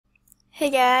Hey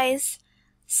guys,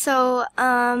 so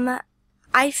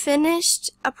I finished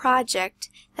a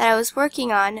project that I was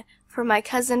working on for my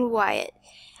cousin Wyatt.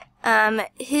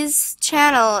 His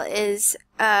channel is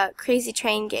Crazy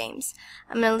Train Games.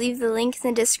 I'm gonna leave the link in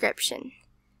the description.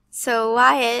 So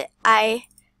Wyatt, I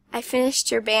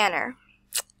finished your banner.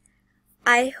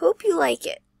 I hope you like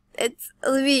it.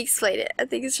 Let me explain it. I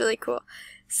think it's really cool.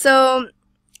 So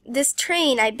this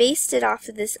train, I based it off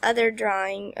of this other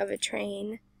drawing of a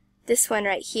train. This one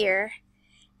right here,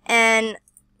 and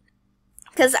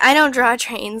because I don't draw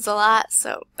trains a lot,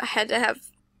 so I had to have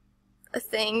a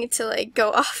thing to like go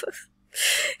off of.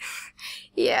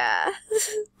 Yeah,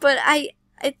 but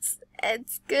it's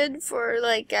good for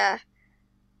like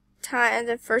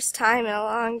the first time in a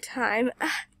long time.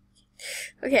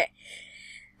 Okay.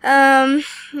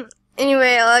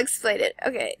 Anyway, I'll explain it.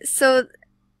 Okay, so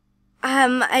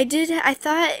I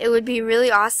thought it would be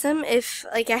really awesome if,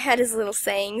 like, I had his little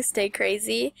saying, stay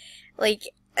crazy, like,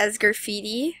 as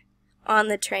graffiti on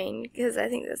the train, because I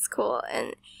think that's cool,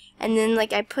 and then,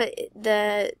 like, I put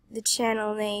the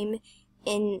channel name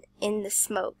in the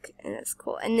smoke, and that's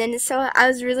cool, and then, so I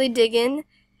was really digging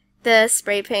the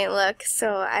spray paint look,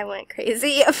 so I went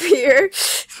crazy up here,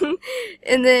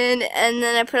 and then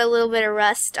I put a little bit of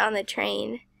rust on the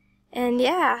train. And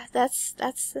yeah, that's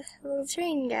the little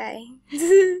train guy.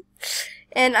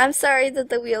 And I'm sorry that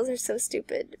the wheels are so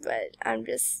stupid, but I'm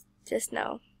just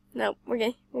no. Nope, we're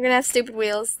gonna have stupid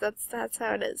wheels. That's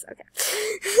how it is. Okay.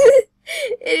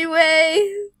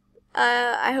 Anyway,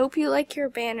 I hope you like your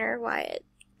banner, Wyatt.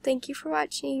 Thank you for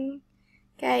watching,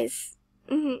 guys.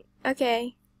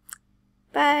 Okay.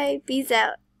 Bye. Bees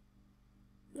out.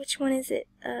 Which one is it?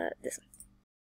 This one.